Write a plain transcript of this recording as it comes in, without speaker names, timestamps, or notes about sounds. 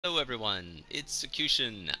Hello everyone, it's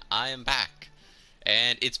Execution. I am back.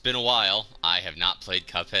 And it's been a while. I have not played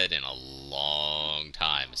Cuphead in a long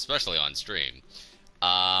time, especially on stream.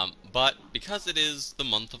 But because it is the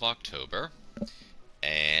month of October,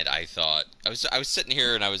 and I thought I was sitting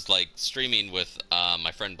here and I was like streaming with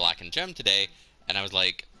my friend Black and Gem today, and I was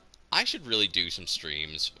like, I should really do some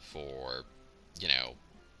streams for, you know,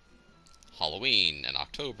 Halloween and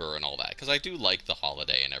October and all that, because I do like the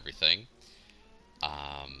holiday and everything.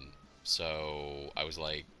 So I was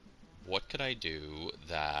like, what could I do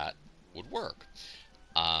that would work?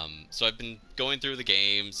 So I've been going through the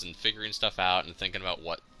games and figuring stuff out and thinking about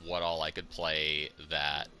what all I could play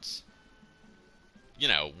that,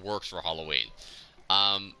 works for Halloween.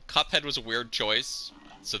 Cuphead was a weird choice,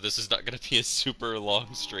 so this is not going to be a super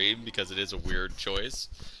long stream because it is a weird choice.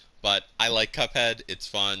 But I like Cuphead, it's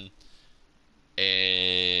fun,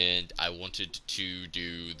 and I wanted to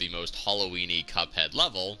do the most Halloweeny Cuphead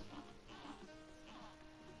level,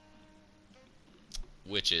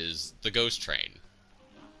 which is the Ghost Train,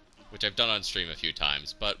 which I've done on stream a few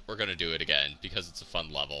times, but we're going to do it again because it's a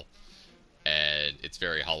fun level, and it's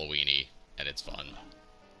very Halloweeny, and it's fun.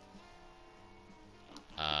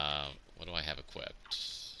 What do I have equipped?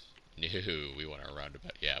 No, we want our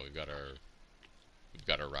roundabout. Yeah, we've got our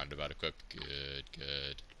roundabout equipped. Good,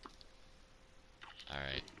 good. All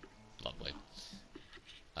right, lovely.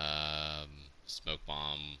 Smoke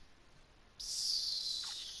bomb,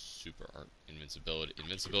 super art, invincibility.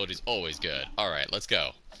 Invincibility's always good. All right, let's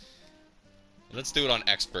go. Let's do it on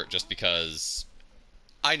expert just because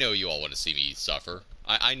I know you all want to see me suffer.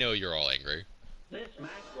 I know you're all angry. This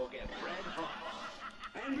match will get red hot.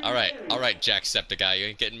 All right, Jacksepticeye, you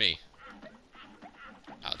ain't getting me.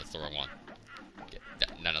 Oh, that's the wrong one.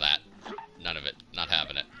 None of that. None of it. Not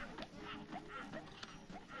having it.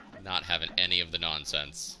 Not having any of the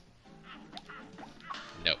nonsense.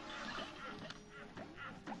 Nope.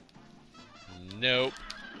 Nope.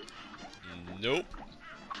 Nope.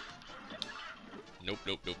 Nope,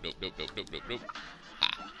 nope, nope, nope, nope, nope, nope, nope, nope.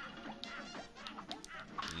 Ha.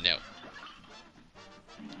 No.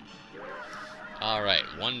 Alright,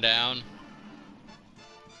 one down.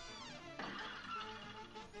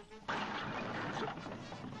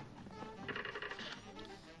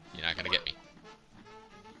 You're not gonna get me.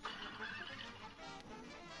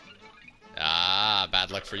 Ah, bad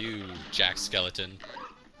luck for you, Jack Skeleton.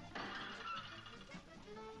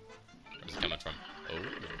 Where's it coming from? Oh.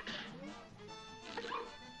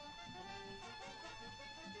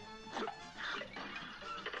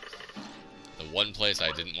 The one place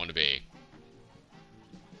I didn't want to be.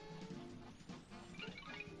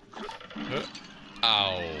 Huh.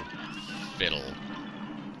 Ow. Fiddle.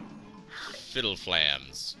 Fiddle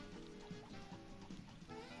flams.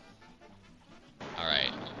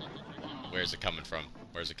 Alright. Where's it coming from?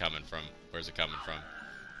 Where's it coming from? Where's it coming from?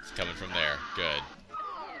 It's coming from there. Good.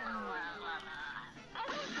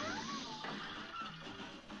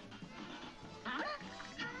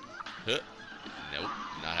 Huh. Nope.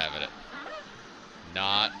 Not having it.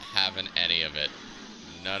 Not having any of it.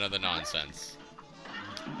 None of the nonsense.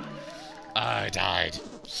 I died.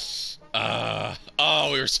 Oh,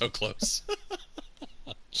 we were so close.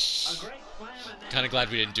 Kind of glad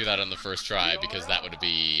we didn't do that on the first try, because that would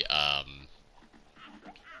be,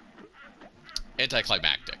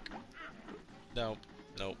 anticlimactic. Nope.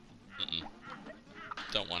 Nope. Mm-mm.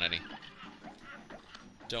 Don't want any.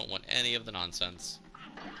 Don't want any of the nonsense.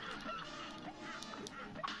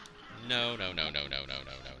 No, no, no, no, no, no,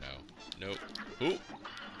 no, no, no. Nope. Ooh.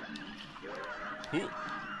 Ooh.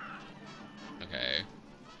 Okay.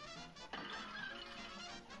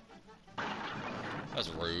 That was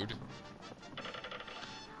rude.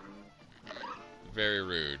 Very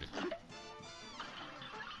rude.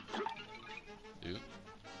 Ooh.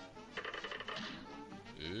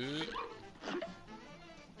 Ooh.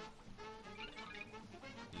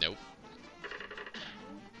 Nope.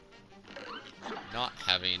 Not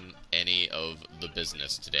having any of the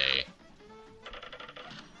business today.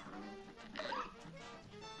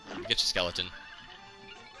 Get you, skeleton.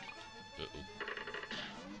 Uh-oh.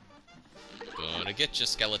 Gonna get you,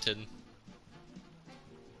 skeleton.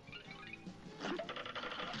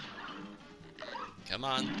 Come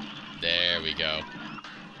on. There we go.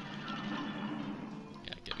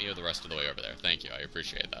 Yeah, get me the rest of the way over there. Thank you, I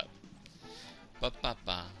appreciate that.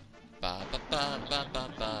 Ba-ba-ba.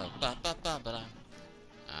 Ba-ba-ba-ba-ba-ba-ba-ba-ba-ba.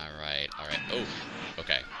 Alright, alright. Oh,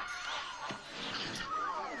 okay.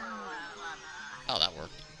 Oh, that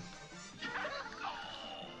worked.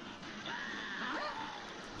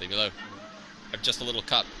 Leave me alone. I'm just a little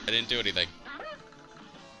cup. I didn't do anything.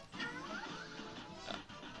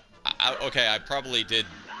 Okay, I probably did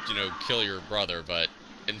you know, kill your brother, but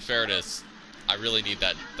in fairness, I really need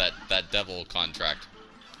that devil contract.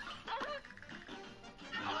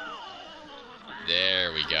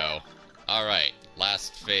 There we go. Alright,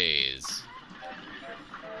 last phase.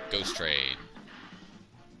 Ghost Train.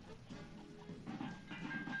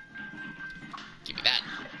 Give me that.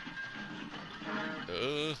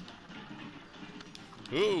 Ooh.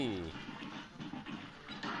 Ooh.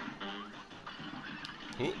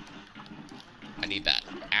 I need that.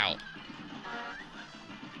 Ow.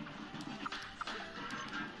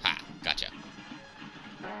 Ha, gotcha.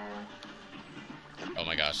 Oh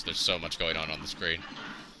my gosh, there's so much going on the screen.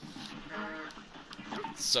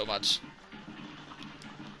 So much.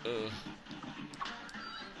 Ugh.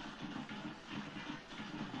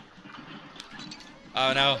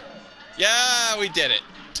 Oh no. Yeah, we did it.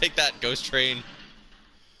 Take that, Ghost Train.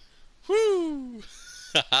 Woo!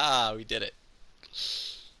 Haha, we did it.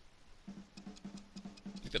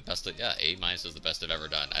 I think the best, yeah, A- is the best I've ever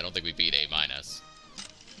done. I don't think we beat A-.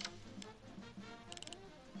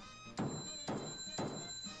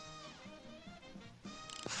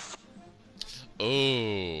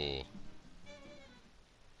 Ooh.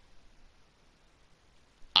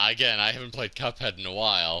 Again, I haven't played Cuphead in a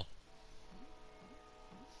while.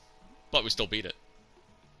 But we still beat it.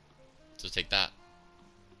 So take that.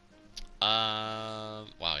 Wow,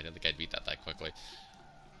 I didn't think I'd beat that quickly.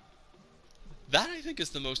 That, I think, is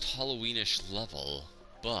the most Halloweenish level.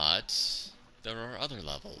 But there are other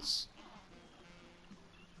levels.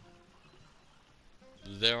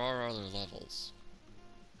 There are other levels.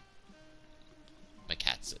 My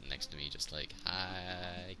cat's sitting next to me just like,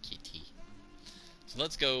 hi, kitty. So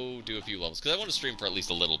let's go do a few levels, because I want to stream for at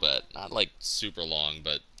least a little bit. Not, like, super long,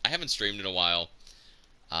 but I haven't streamed in a while.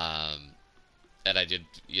 And I did,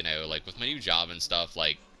 you know, like, with my new job and stuff,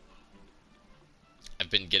 like, I've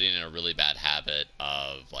been getting in a really bad habit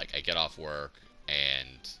of, like, I get off work,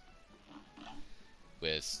 and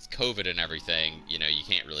with COVID and everything, you know, you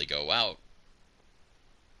can't really go out.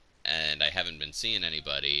 And I haven't been seeing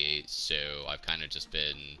anybody, so I've kind of just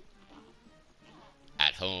been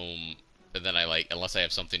at home. And then I, like, unless I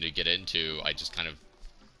have something to get into, I just kind of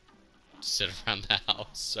sit around the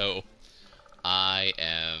house. So I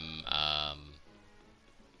am,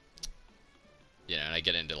 you know, and I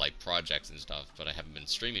get into, like, projects and stuff, but I haven't been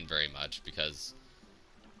streaming very much because,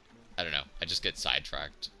 I don't know, I just get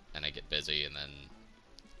sidetracked and I get busy, and then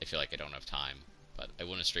I feel like I don't have time. But I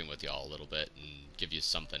want to stream with y'all a little bit and give you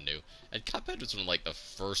something new. And Cuphead was one of, like, the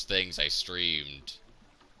first things I streamed.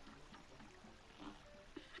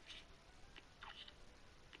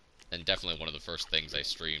 And definitely one of the first things I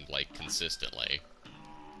streamed, like, consistently.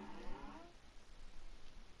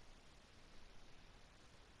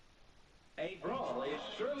 A brawl is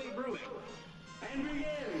surely brewing. And begin!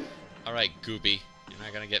 Alright, Goopy. You're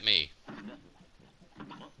not gonna get me.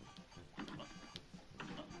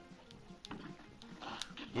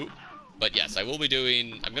 Oop. But yes, I will be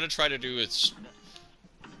doing... I'm gonna try to do is...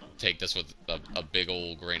 Take this with a big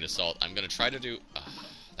old grain of salt. I'm gonna try to do...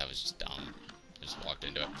 that was just dumb. I just walked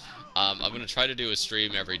into it. I'm gonna try to do a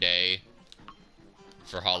stream every day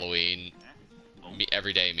for Halloween.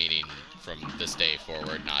 Every day meaning from this day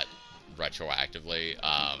forward, not retroactively,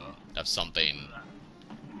 of something.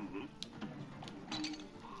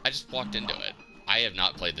 I just walked into it. I have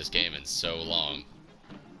not played this game in so long.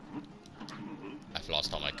 I've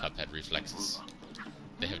lost all my Cuphead reflexes.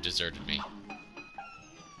 They have deserted me.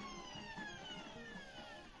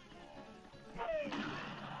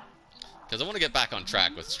 Because I want to get back on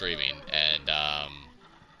track with streaming, and I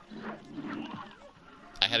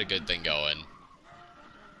had a good thing going.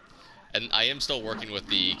 And I am still working with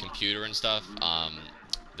the computer and stuff.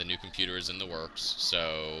 The new computer is in the works,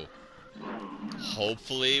 so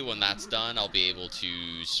hopefully when that's done, I'll be able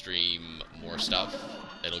to stream more stuff.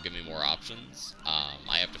 It'll give me more options.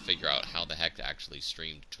 I have to figure out how the heck to actually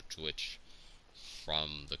stream to Twitch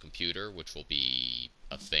from the computer, which will be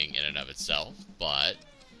a thing in and of itself, but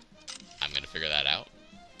I'm going to figure that out.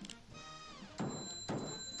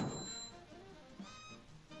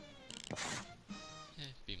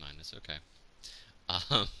 B-, okay.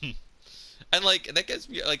 And, like, that gets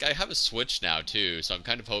me, like, I have a Switch now, too, so I'm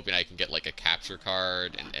kind of hoping I can get, like, a capture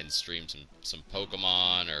card and stream some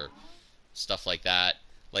Pokemon or stuff like that.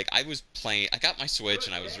 Like, I was playing, I got my Switch,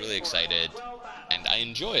 and I was really excited, and I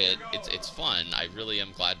enjoy it. It's fun. I really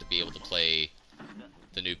am glad to be able to play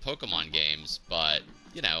the new Pokemon games, but,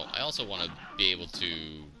 you know, I also want to be able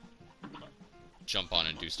to jump on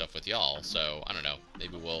and do stuff with y'all, so, I don't know,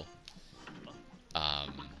 maybe we'll,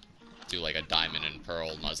 do, like, a Diamond and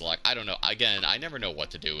Pearl Nuzlocke. I don't know. Again, I never know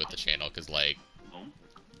what to do with the channel, because, like,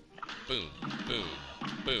 boom, boom,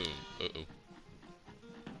 Boom. Uh-oh.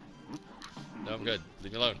 No, I'm good.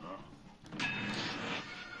 Leave me alone.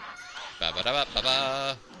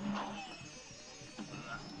 Ba-ba-da-ba-ba-ba.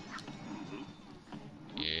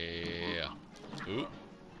 Yeah. Ooh.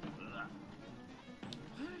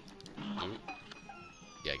 Ooh.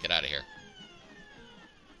 Yeah, get out of here.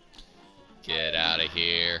 Get out of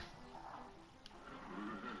here.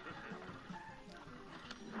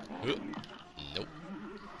 Ooh. Nope.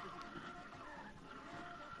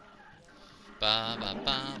 Ba ba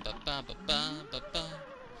ba ba ba ba ba ba ba.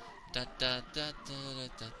 Da da da da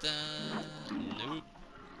da da. Nope.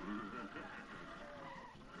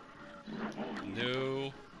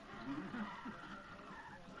 No.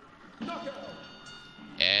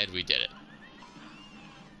 And we did it.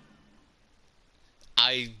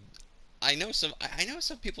 I I know some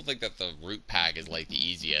people think that the root pack is like the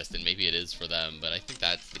easiest, and maybe it is for them, but I think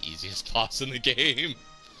that's the easiest boss in the game.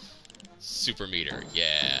 Super meter,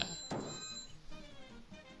 yeah.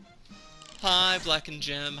 Hi, Black and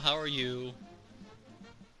Gem, how are you?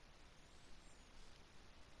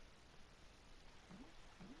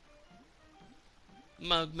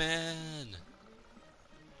 Mugman!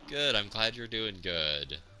 Good, I'm glad you're doing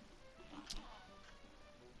good.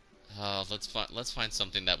 Let's find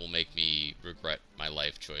something that will make me regret my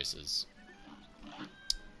life choices.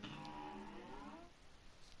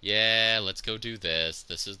 Yeah, let's go do this.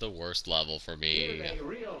 This is the worst level for me. Here's a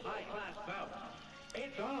real high-class bout.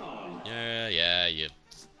 It's on. Yeah, yeah, you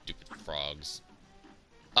stupid frogs.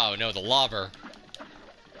 Oh no, the lobber.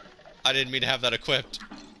 I didn't mean to have that equipped.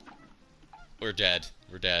 We're dead.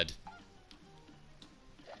 We're dead.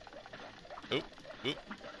 Oop, oop,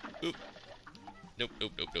 oop. Nope,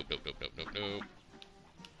 nope, nope, nope, nope, nope, nope, nope, nope.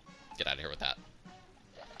 Get out of here with that.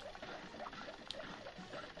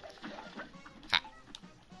 Ha.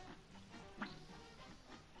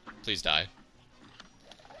 Please die.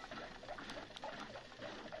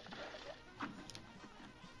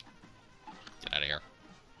 Get out of here.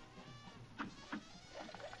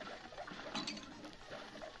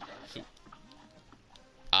 Oop.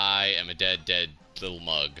 I am a dead little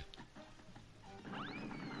mug.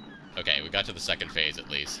 Okay, we got to the second phase at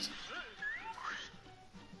least.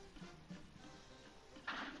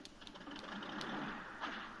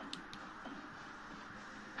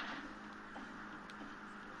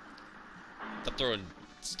 Stop throwing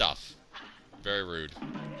stuff. Very rude.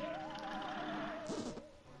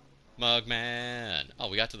 Mugman! Oh,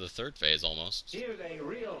 we got to the third phase almost. Here's a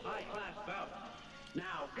real high-class bout.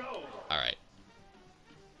 Now go. Alright.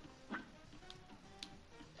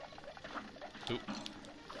 Oop.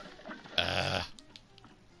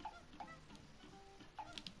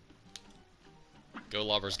 Go,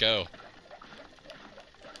 lobbers, go.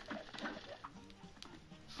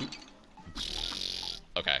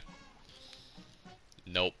 Okay.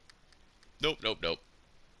 Nope. Nope, nope, nope.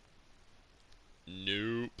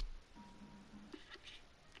 Nope.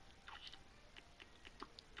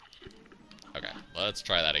 Okay, let's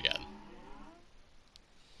try that again.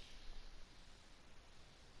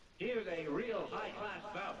 Here's a real high-class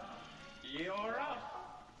bout. You're up.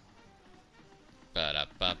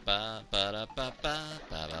 Ba-da-ba-ba, ba-da-ba-ba,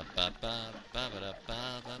 ba-da-ba-ba,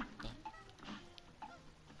 ba-da-ba-ba-ba.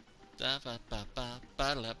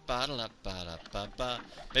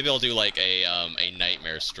 Maybe I'll do like a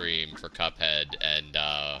nightmare stream for Cuphead and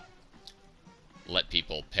let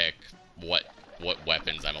people pick what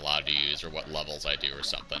weapons I'm allowed to use or what levels I do or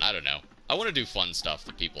something. I don't know. I want to do fun stuff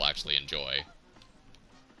that people actually enjoy.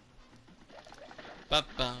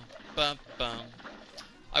 Ba-ba, ba-ba.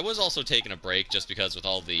 I was also taking a break just because with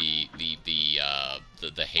all the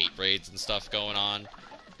hate raids and stuff going on.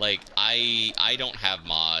 Like, I don't have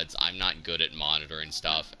mods, I'm not good at monitoring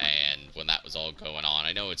stuff, and when that was all going on,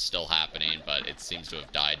 I know it's still happening, but it seems to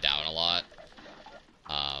have died down a lot.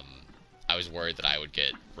 I was worried that I would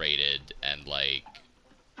get raided and, like,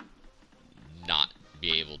 not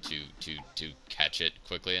be able to catch it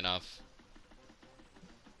quickly enough.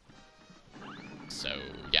 So,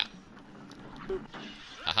 yeah.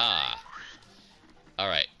 Haha.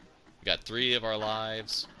 Alright. We got 3 of our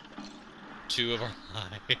lives. 2 of our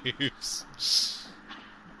lives.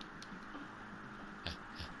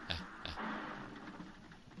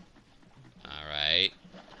 Alright.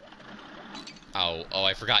 Oh,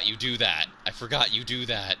 I forgot you do that. I forgot you do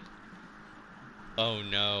that. Oh,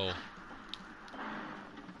 no.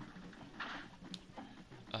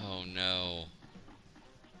 Oh, no.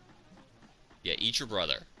 Yeah, eat your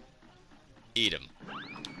brother. Eat him.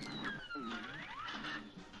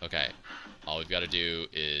 Okay. All we've got to do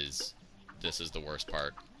is... This is the worst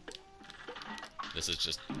part. This is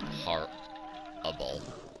just horrible.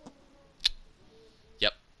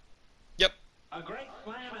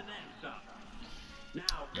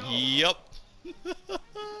 Yep.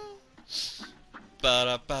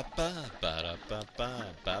 Ba-da-ba-ba, ba-da-ba-ba,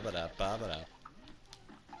 ba-ba-da-ba-ba-da.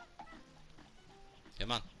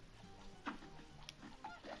 Come on.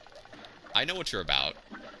 I know what you're about.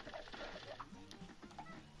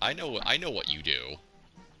 I know what you do.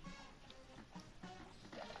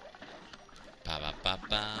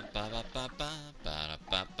 Ba-ba-ba-ba, ba-ba-ba-ba,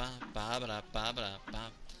 ba-da-ba-ba,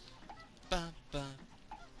 ba-ba-da-ba-ba-da-ba. Ba-ba,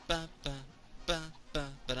 ba-ba, ba-ba,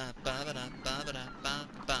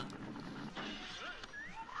 ba-da-ba-ba-da-ba-ba-da-ba-ba.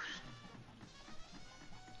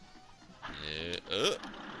 Uh, uh,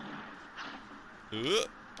 uh.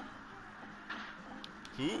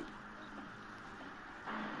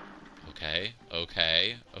 Okay,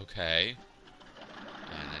 okay, okay.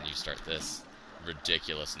 And then you start this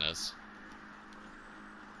ridiculousness.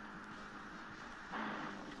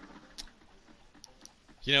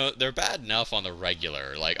 You know, they're bad enough on the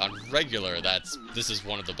regular. Like, on regular, this is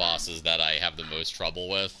one of the bosses that I have the most trouble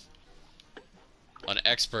with. On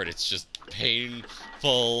expert, it's just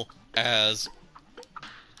painful as...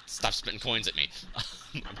 Stop spitting coins at me.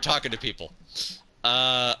 I'm talking to people.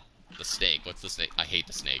 The snake. What's the snake? I hate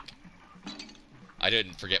the snake. I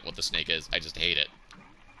didn't forget what the snake is. I just hate it.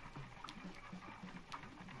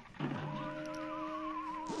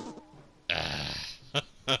 A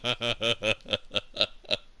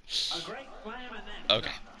great slam and then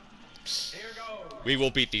Okay. here goes. We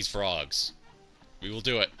will beat these frogs. We will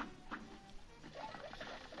do it.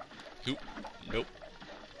 Hoop. Nope.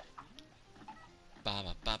 Ba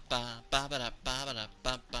ba ba ba ba ba da ba ba da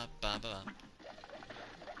ba ba ba ba.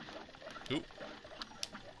 Hoop.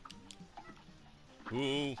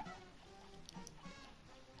 Ooh.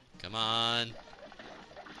 Come on.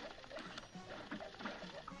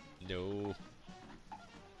 No.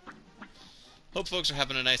 Hope folks are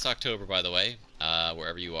having a nice October, by the way,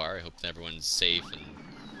 wherever you are. I hope that everyone's safe and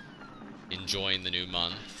enjoying the new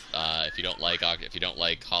month. If you don't like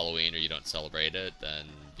Halloween or you don't celebrate it, then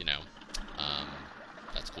you know,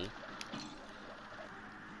 that's cool.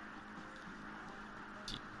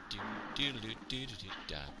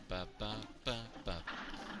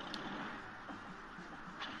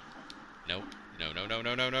 No, no, no, no,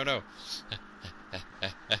 no, no, no, no.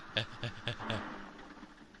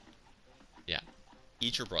 Yeah,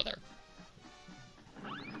 eat your brother.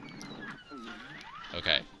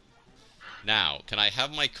 Okay. Now, can I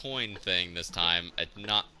have my coin thing this time at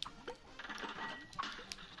not...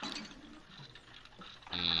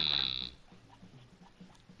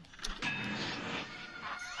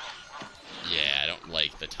 Yeah, I don't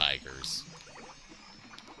like the tigers.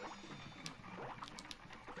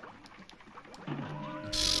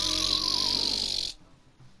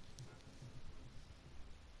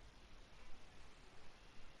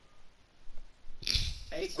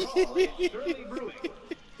 A brawl is surely brewing.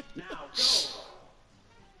 Now go.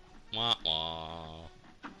 Wah wah.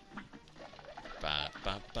 Ba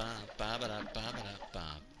ba ba ba ba da ba ba da ba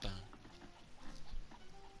ba.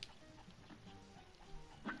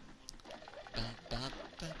 Ba ba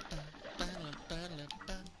ba ba ba da ba da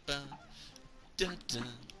ba ba. Da da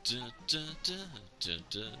da da da da da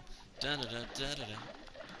da da da da da.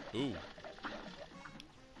 Ooh.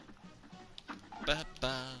 Ba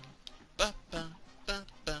ba ba ba ba ba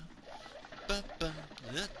ba ba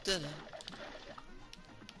da da da.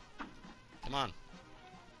 Come on.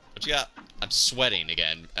 What you got? I'm sweating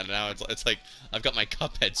again, and now it's like I've got my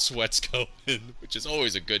Cuphead sweats going, which is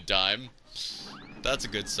always a good time. That's a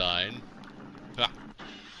good sign. Ah.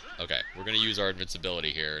 Okay, we're gonna use our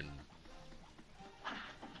invincibility here, and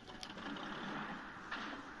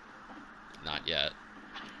not yet.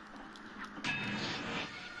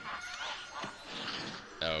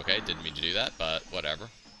 Okay, didn't mean to do that, but whatever.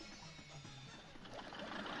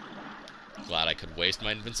 Glad I could waste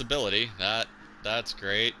my invincibility. That's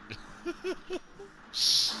great.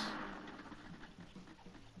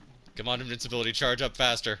 Come on, invincibility, charge up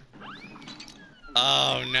faster.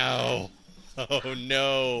 Oh no. Oh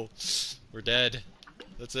no. We're dead.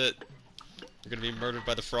 That's it. We're gonna be murdered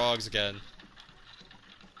by the frogs again.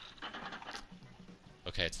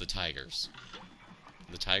 Okay, it's the tigers.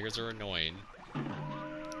 The tigers are annoying.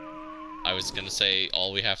 I was gonna say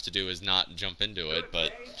all we have to do is not jump into it,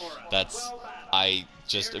 but I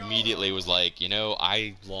just immediately was like, you know,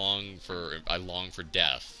 I long for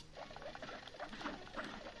death.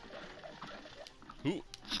 Ooh.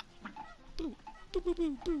 Boo, boo, boo,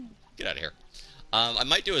 boo, boo. Get out of here. I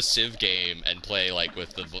might do a Civ game and play like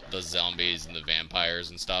with the zombies and the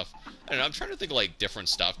vampires and stuff. I don't know, I'm trying to think of like different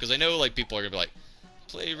stuff because I know like people are gonna be like,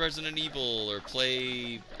 play Resident Evil or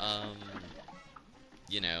play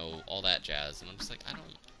you know, all that jazz, and I'm just like, I don't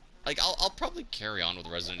like, I'll probably carry on with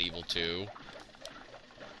Resident Evil 2.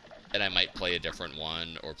 And I might play a different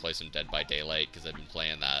one, or play some Dead by Daylight, because I've been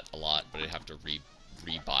playing that a lot, but I'd have to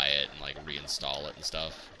re-buy it and, like, reinstall it and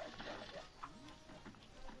stuff.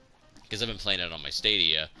 Because I've been playing it on my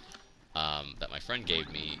Stadia, that my friend gave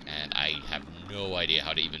me, and I have no idea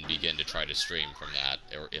how to even begin to try to stream from that,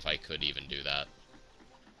 or if I could even do that.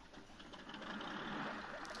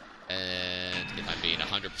 And if I'm being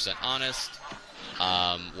 100% honest,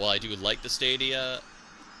 while I do like the Stadia,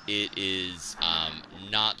 it is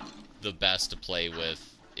not the best to play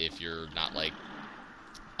with if you're not, like,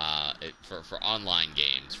 for online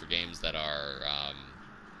games, for games that are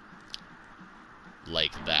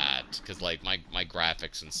like that, because, like, my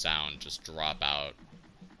graphics and sound just drop out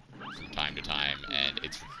from time to time, and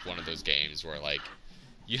it's one of those games where, like,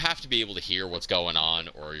 you have to be able to hear what's going on,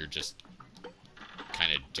 or you're just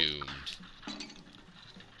kind of doomed.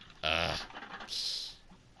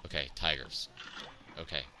 Okay, tigers.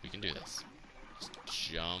 Okay, we can do this. Just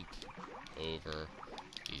jump over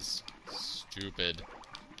these stupid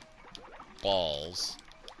balls.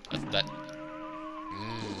 That.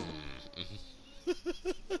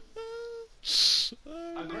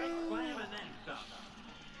 A great slam and then some.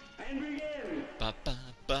 And begin. Ba ba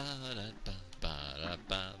ba da ba ba da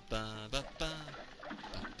ba ba ba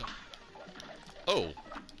ba ba. Oh,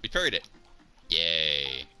 we parried it.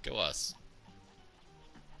 Yay, go us.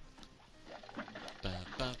 Ba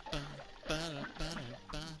ba ba ba da ba da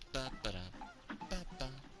ba ba ba da ba ba.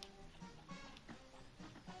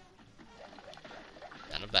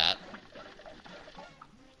 None of that.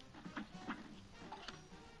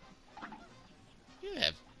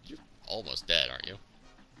 You're almost dead, aren't you?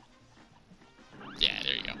 Yeah,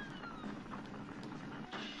 there you go.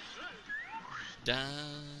 Da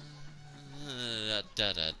da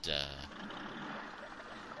da da da.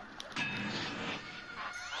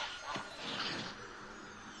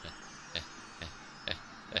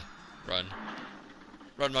 Run.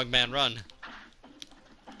 Run, Mugman, run.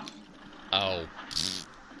 Oh.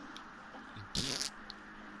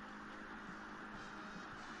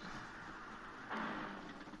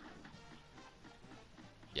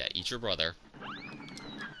 Yeah, eat your brother.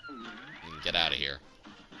 And get out of here.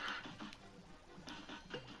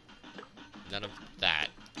 None of that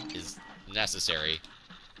is necessary.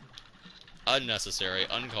 Unnecessary,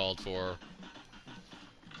 uncalled for.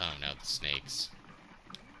 Oh no, the snakes.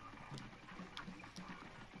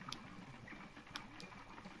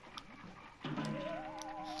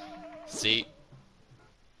 See?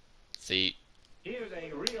 See? Here's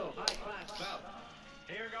a real high-class bout.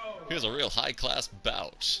 Here goes. Here's a real high-class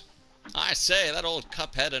bout. I say, that old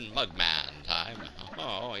Cuphead and Mugman time.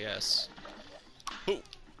 Oh, yes. Ooh.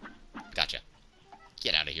 Gotcha.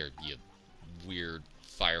 Get out of here, you weird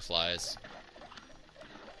fireflies.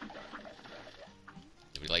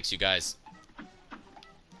 Nobody likes you guys.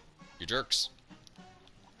 You're jerks.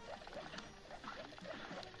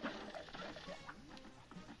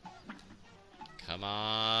 Come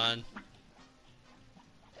on.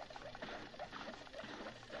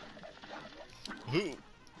 Ooh.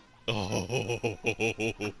 Oh.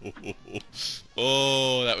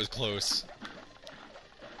 Oh, that was close.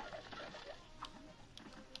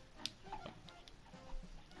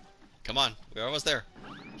 Come on, we're almost there.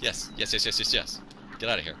 Yes, yes, yes, yes, yes, yes. Get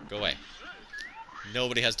out of here. Go away.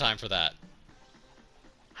 Nobody has time for that.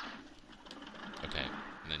 Okay,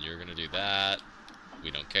 and then you're gonna do that.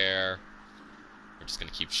 We don't care. We're just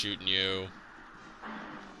gonna keep shooting you.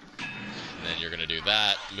 And then you're gonna do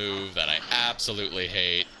that move that I absolutely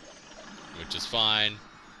hate, which is fine.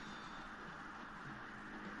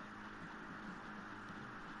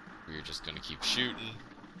 We're just gonna keep shooting.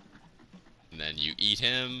 And then you eat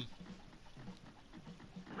him.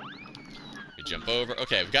 We jump over.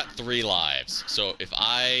 Okay, we've got 3 lives. So if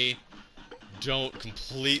I don't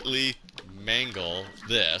completely mangle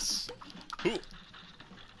this... Ooh.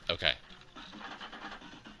 Okay.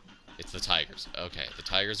 It's the tigers. Okay, the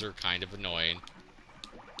tigers are kind of annoying.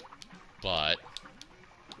 But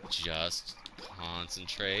just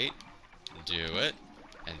concentrate. Do it.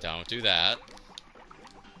 And don't do that.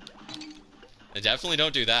 And definitely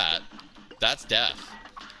don't do that. That's death.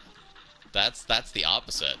 That's the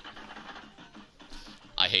opposite.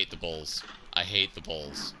 I hate the bulls. I hate the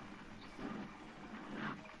bulls.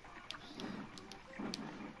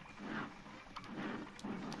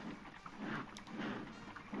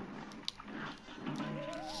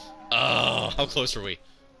 Oh, how close were we?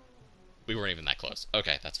 We weren't even that close.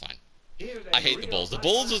 Okay, that's fine. I hate the bulls. The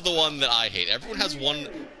bulls is the one that I hate. Everyone has one.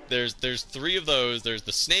 There's 3 of those. There's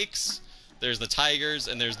the snakes, there's the tigers,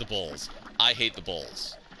 and there's the bulls. I hate the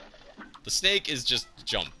bulls. The snake is just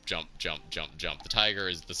jump, jump, jump, jump, jump. The tiger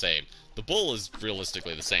is the same. The bull is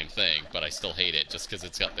realistically the same thing, but I still hate it just because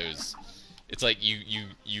it's got those... It's like you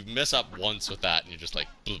mess up once with that and you're just like,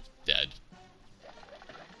 bloop, dead.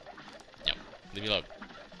 Yep, leave me alone.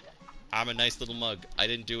 I'm a nice little mug. I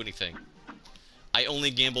didn't do anything. I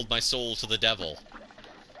only gambled my soul to the devil.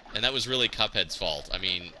 And that was really Cuphead's fault. I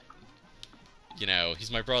mean, you know,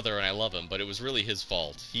 he's my brother and I love him, but it was really his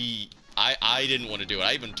fault. I didn't want to do it.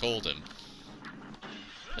 I even told him.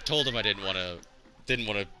 I told him I didn't want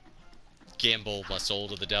to gamble my soul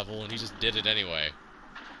to the devil, and he just did it anyway.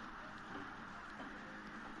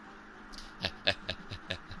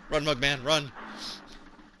 Run, Mugman, run!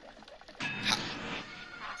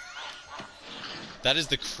 That is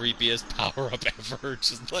the creepiest power-up ever.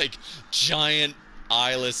 Just like, giant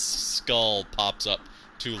eyeless skull pops up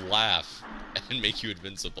to laugh and make you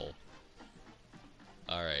invincible.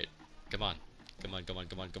 Alright. Come on. Come on, come on,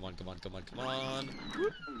 come on, come on, come on, come on, come on.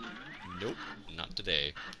 Whoop. Nope, not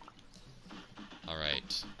today.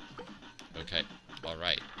 Alright. Okay.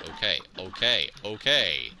 Alright. Okay. Okay.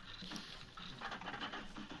 Okay.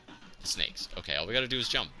 The snakes. Okay, all we gotta do is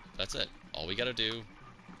jump. That's it. All we gotta do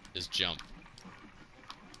is jump.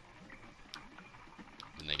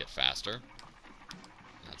 Then they get faster.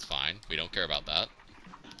 That's fine. We don't care about that.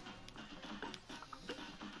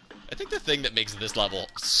 I think the thing that makes this level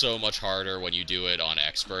so much harder when you do it on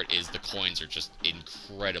Expert is the coins are just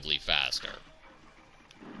incredibly faster.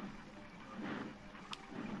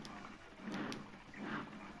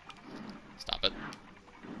 Stop it.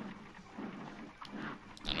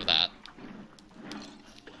 None of that.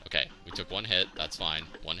 Okay, we took one hit. That's fine.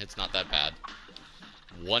 One hit's not that bad.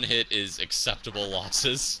 One hit is acceptable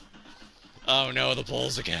losses. Oh no, the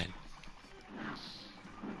bulls again.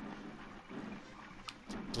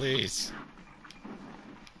 Please.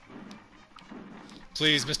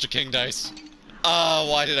 Please, Mr. King Dice. Ah,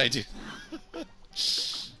 why did I do...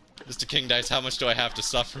 Mr. King Dice, how much do I have to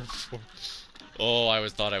suffer for? Oh,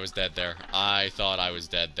 thought I was dead there. I thought I was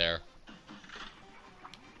dead there.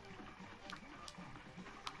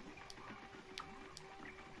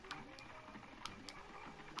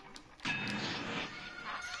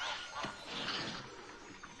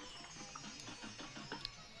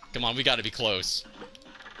 Come on, we gotta be close.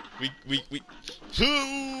 We...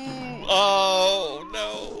 Oh,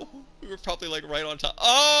 no! We were probably, like, right on top.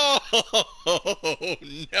 Oh,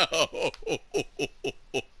 no!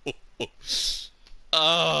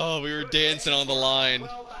 Oh, we were dancing on the line.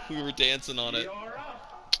 We were dancing on it.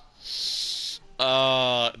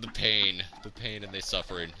 The pain. The pain and the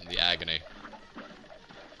suffering and the agony.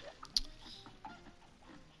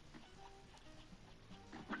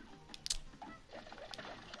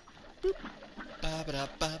 Boop.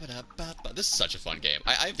 This is such a fun game.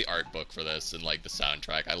 I have the art book for this and like the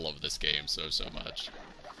soundtrack. I love this game so much.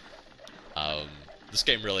 This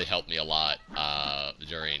game really helped me a lot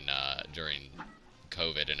during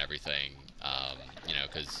COVID and everything. You know,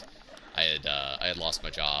 because I had lost my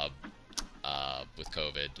job with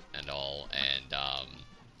COVID and all, and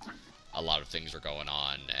a lot of things were going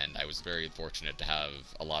on, and I was very fortunate to have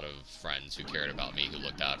a lot of friends who cared about me, who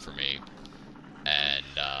looked out for me. And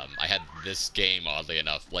I had this game, oddly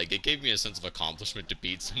enough, like, it gave me a sense of accomplishment to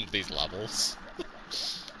beat some of these levels.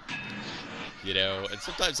 You know, and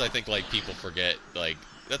sometimes I think, like, people forget, like,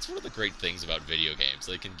 that's one of the great things about video games.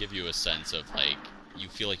 They can give you a sense of, like, you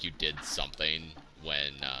feel like you did something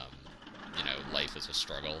when, you know, life is a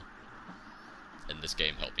struggle. And this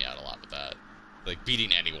game helped me out a lot with that. Like,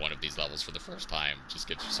 beating any one of these levels for the first time just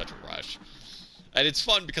gives you such a rush. And it's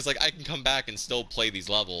fun because, like, I can come back and still play these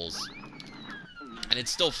levels... And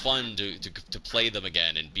it's still fun to play them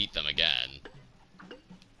again and beat them again.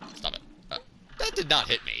 Stop it. That did not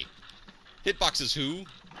hit me. Hitboxes who?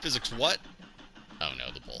 Physics what? Oh no,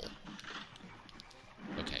 the bull.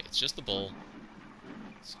 Okay, it's just the bull.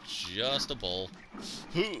 It's just a bull.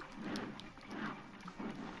 Who?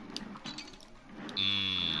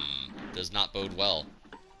 Does not bode well.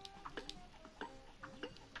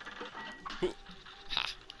 Who? Ha.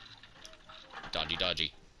 Dodgy,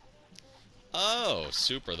 dodgy. Oh,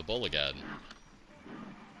 super, the bull again.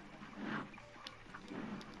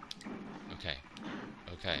 Okay.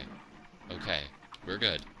 Okay. Okay. We're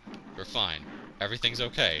good. We're fine. Everything's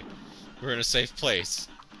okay. We're in a safe place.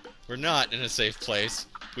 We're not in a safe place.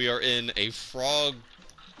 We are in a frog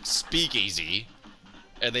speakeasy,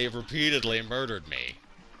 and they have repeatedly murdered me.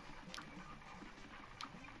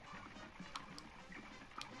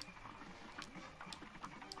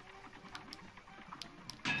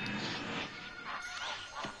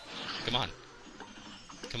 Come on.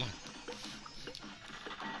 Come on.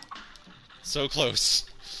 So close.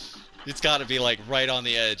 It's got to be like right on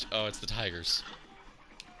the edge. Oh, it's the tigers.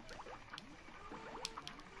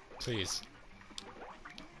 Please.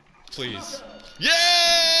 Please. Yeah!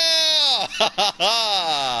 Ha ha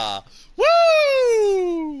ha!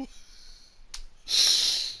 Woo!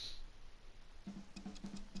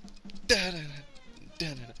 Da, da, da,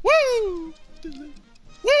 da, da. Woo!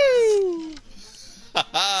 Woo! Ha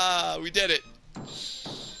ha! We did it!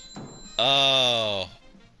 Oh.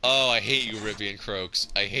 Oh, I hate you, Rippy and Croaks.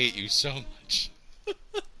 I hate you so much.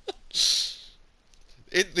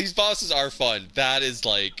 These bosses are fun. That is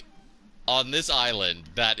like... On this island,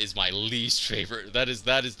 that is my least favorite. That is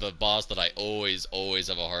the boss that I always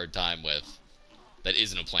have a hard time with. That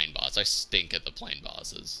isn't a plain boss. I stink at the plain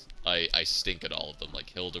bosses. I stink at all of them.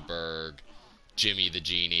 Like Hildeberg, Jimmy the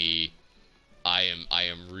Genie. I am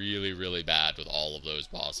really bad with all of those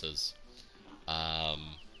bosses.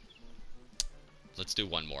 Let's do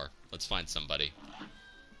one more. Let's find somebody.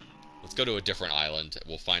 Let's go to a different island.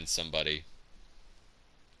 We'll find somebody.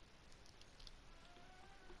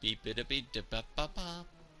 Beep it a beep da ba ba ba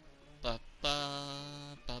ba ba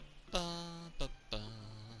ba ba ba ba ba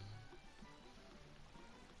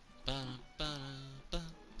ba ba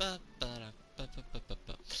ba ba ba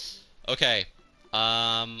ba. Okay.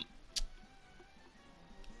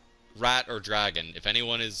 Rat or dragon. If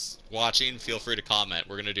anyone is watching, feel free to comment.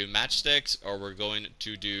 We're gonna do matchsticks or we're going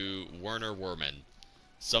to do Werner Werman.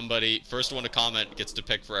 Somebody, first one to comment gets to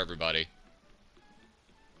pick for everybody.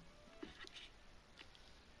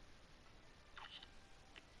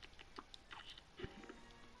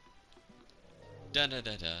 Da da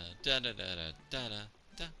da da da da da da da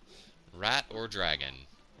da. Rat or dragon?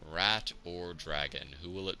 Rat or dragon?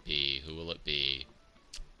 Who will it be? Who will it be?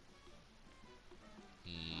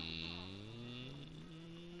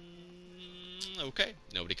 Okay,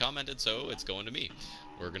 nobody commented, so it's going to me.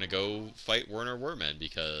 We're gonna go fight Werner Werman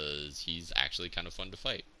because he's actually kind of fun to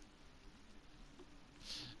fight.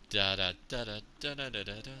 Da da da da da da da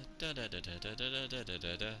da da da da da da da da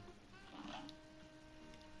da da.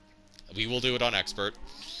 We will do it on expert.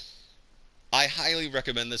 I highly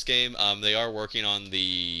recommend this game. They are working on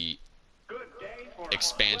the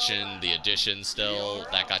expansion, the addition still.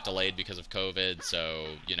 That got delayed because of COVID,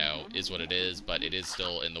 so, you know, is what it is, but it is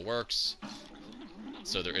still in the works.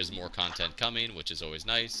 So there is more content coming, which is always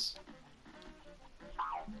nice.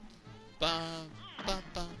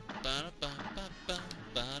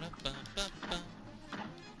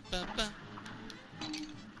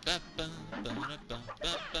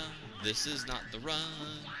 This is not the run,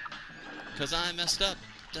 'cause I messed up.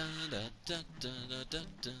 I'm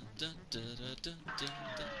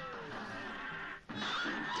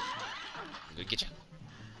gonna get ya.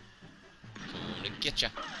 Gonna get ya.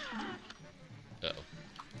 Uh-oh.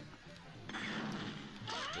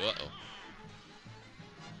 Uh-oh.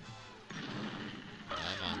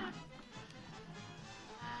 Come on.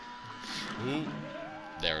 Ooh.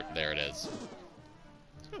 There it is.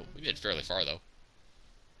 Oh, we made it fairly far, though.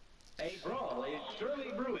 A brawl is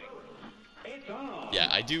surely brewing. It's on. Yeah,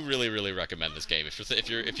 I do really recommend this game. If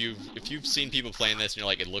you've seen people playing this and you're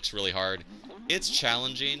like, it looks really hard, it's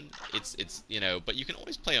challenging. It's you know, but you can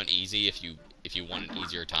always play on easy if you want an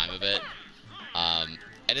easier time of it. And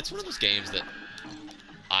it's one of those games that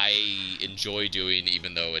I enjoy doing,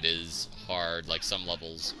 even though it is hard. Like, some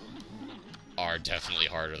levels are definitely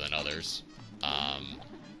harder than others.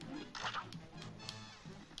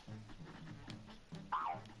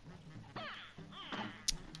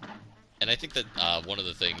 And I think that one of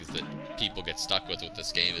the things that people get stuck with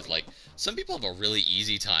this game is, like, some people have a really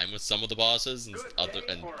easy time with some of the bosses and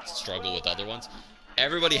struggle with other ones.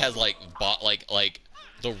 Everybody has, like,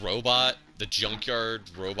 the robot, the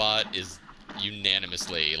junkyard robot is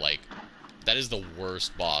unanimously, like, that is the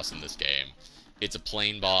worst boss in this game. It's a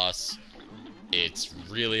plain boss. It's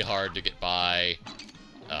really hard to get by.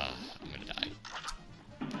 I'm gonna die.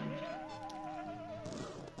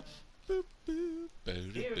 Boop, boop,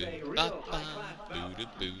 boo, doo, boo, ba, ba, boo, doo,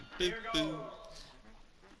 boo, boo, boo.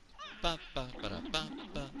 Ba, ba, ba, da, ba,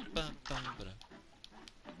 ba, ba, ba, ba, da.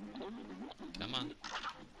 Come on.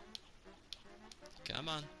 Come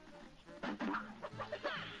on.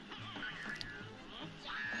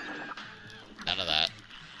 None of that.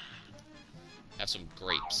 Have some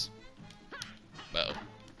grapes. Uh-oh.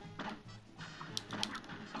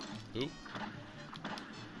 Who?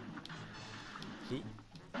 Who?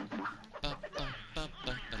 Ba, ba, ba, ba,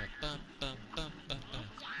 ba, ba, ba, ba, ba,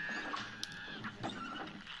 ba.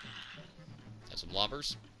 Have some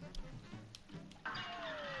lobbers.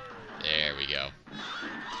 There we go.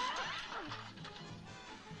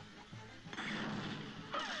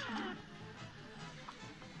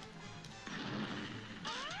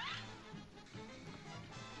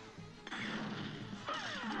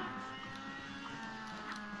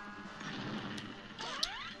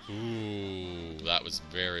 was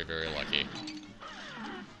very, very lucky.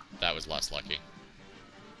 That was less lucky.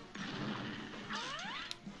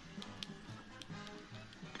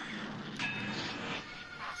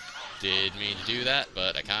 Did mean to do that,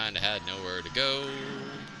 but I kinda had nowhere to go.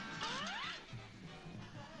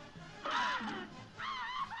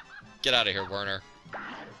 Get out of here, Werner.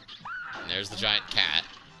 And there's the giant cat.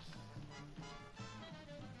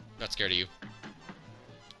 Not scared of you.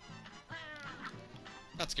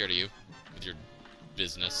 Not scared of you with your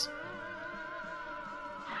business.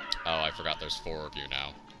 Oh, I forgot there's 4 of you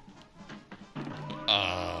now.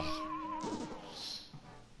 Oh,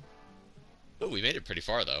 we made it pretty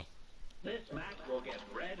far, though. This match will get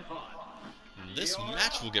red hot. This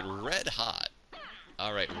match will get red hot.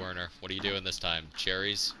 Alright, Werner, what are you doing this time?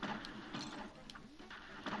 Cherries?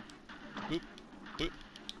 Boop, boop,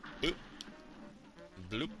 boop.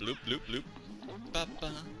 Bloop, bloop, bloop, bloop. Ba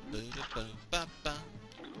ba, ba da ba, ba ba.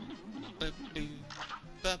 Ba boo,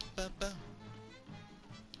 ba ba ba.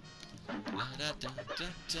 La da da da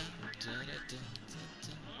da da da da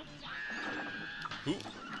da. Ooh.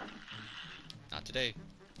 Not today.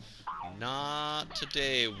 Not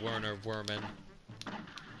today, Werner Werman.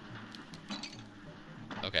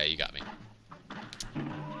 Okay, you got me.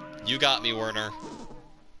 You got me, Werner.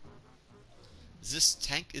 This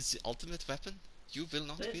tank is the ultimate weapon? You will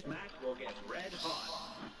not This beat me. match will get red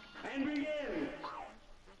hot. And begin.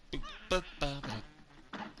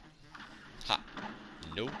 Ha.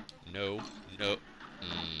 No, no, no.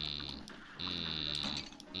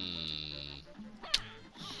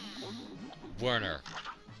 Werner,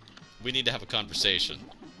 we need to have a conversation.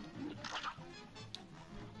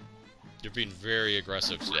 You're being very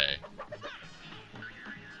aggressive today.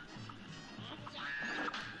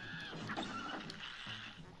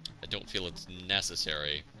 I don't feel it's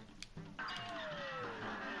necessary.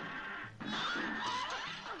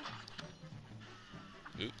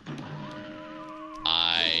 Oop.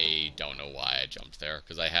 I don't know why I jumped there,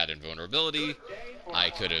 because I had invulnerability.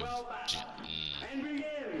 I could have... And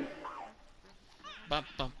begin.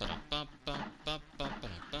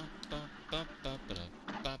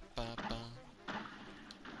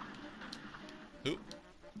 Who?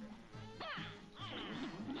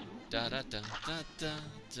 Da da da da da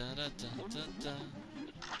da da da da.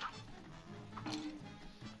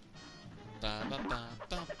 Ba ba ba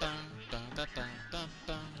ba ba ba ba ba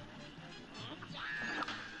ba.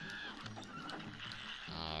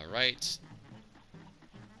 All right.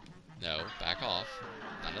 No, back off.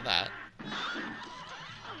 None of that.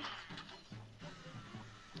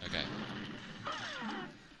 Okay.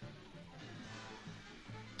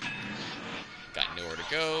 Got nowhere to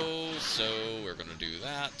go, so we're gonna do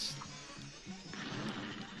that.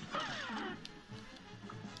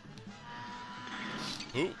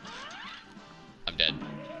 Ooh. I'm dead.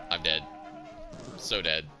 I'm dead. So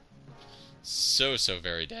dead. So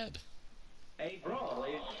very dead. A brawl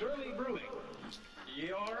is surely brewing.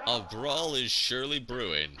 You're A brawl is surely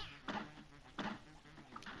brewing.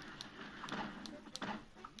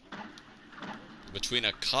 Between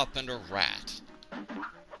a cup and a rat.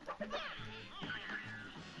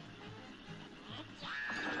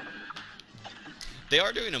 They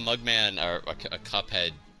are doing a Mugman, or a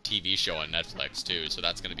Cuphead TV show on Netflix, too, so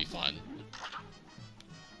that's gonna be fun.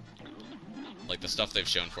 Like, the stuff they've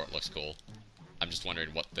shown for it looks cool. I'm just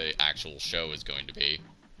wondering what the actual show is going to be.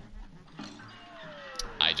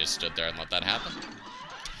 I just stood there and let that happen.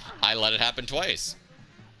 I let it happen twice.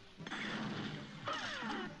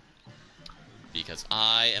 Because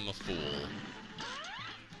I am a fool.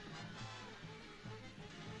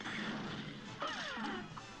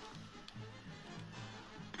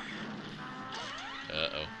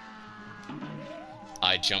 Uh-oh.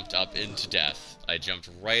 I jumped up into death. I jumped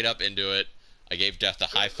right up into it. I gave Death a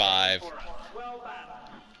high five. Here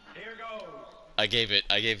goes. I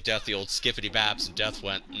gave Death the old skippity baps, and Death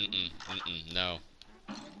went, no.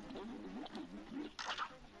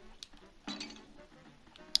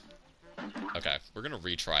 Okay, we're gonna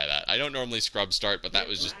retry that. I don't normally scrub start, but that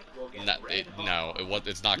was just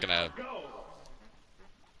it's not gonna.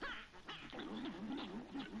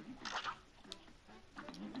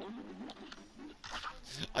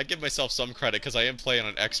 I give myself some credit because I am playing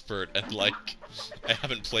on expert, and like, I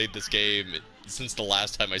haven't played this game since the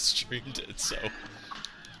last time I streamed it. So,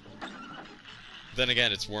 then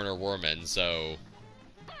again, it's Werner Werman, so.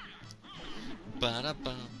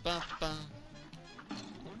 Ba-da-ba-ba-ba.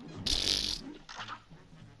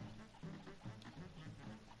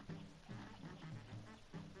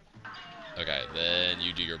 Okay, then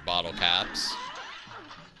you do your bottle caps.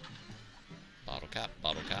 Bottle cap,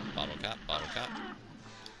 bottle cap, bottle cap, bottle cap.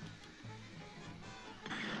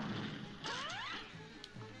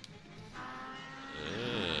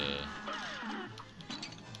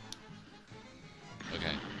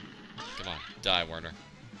 Okay. Come on. Die, Werner.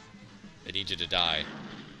 I need you to die.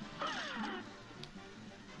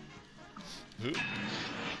 Ooh.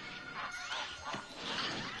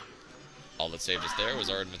 All that saved us there was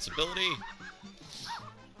our invincibility.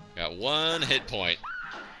 Got 1 hit point.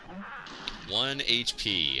 1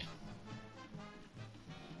 HP.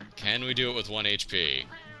 Can we do it with 1 HP?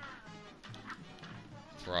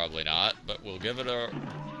 Probably not, but we'll give it a...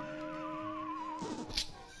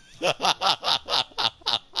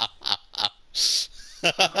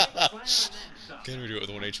 Can we do it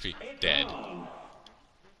with 1 HP? Dead.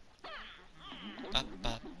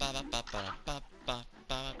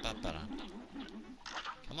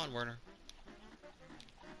 Come on, Werner.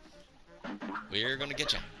 We're gonna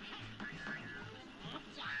get you.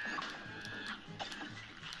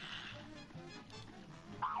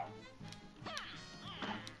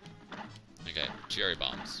 Okay, cherry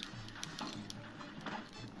bombs.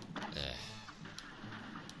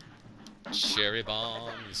 Cherry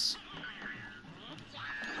bombs.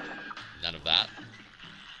 None of that.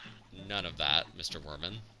 None of that, Mr.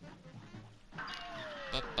 Werman.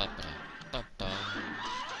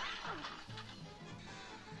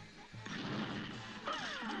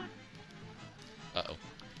 Uh-oh.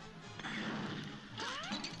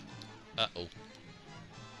 Uh-oh.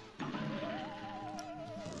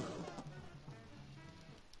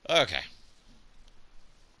 Okay.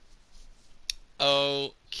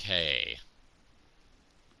 Okay.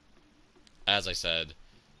 As I said,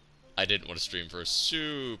 I didn't want to stream for a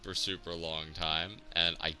super long time,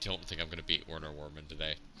 and I don't think I'm going to beat Werner Werman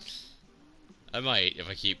today. I might if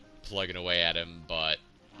I keep plugging away at him, but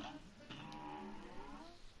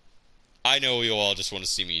I know you all just want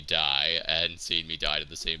to see me die, and seeing me die to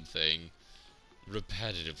the same thing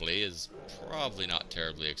repetitively is probably not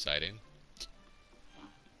terribly exciting.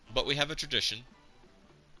 But we have a tradition,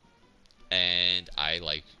 and I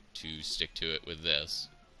like to stick to it with this.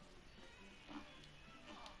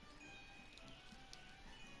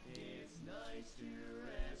 It's nice to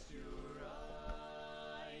rest your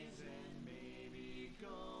eyes and maybe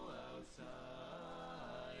go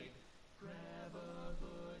outside. Grab a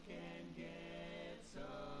book and get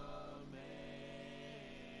some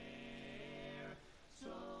air.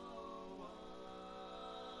 So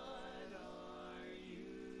what are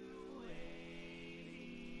you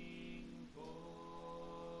waiting for?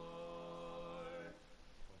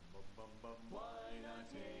 Why not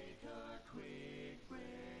take a quick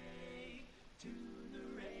break? Tune the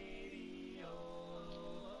radio.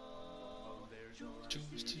 There's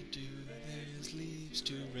Chores to do, there's leaves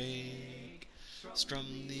to rake.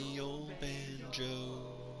 Strum the old banjo.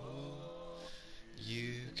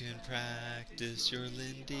 You can practice your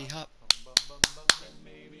Lindy Hop. and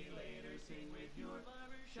maybe later sing with your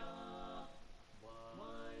barbershop.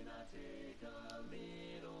 Why not take a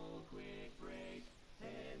little quick break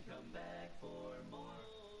and come back for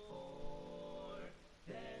more?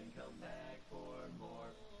 Then come back for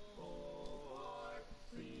more.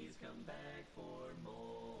 Please come back for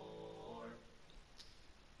more.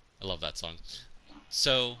 I love that song.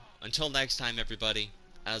 So, until next time, everybody,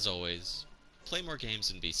 as always, play more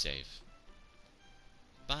games and be safe.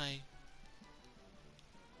 Bye.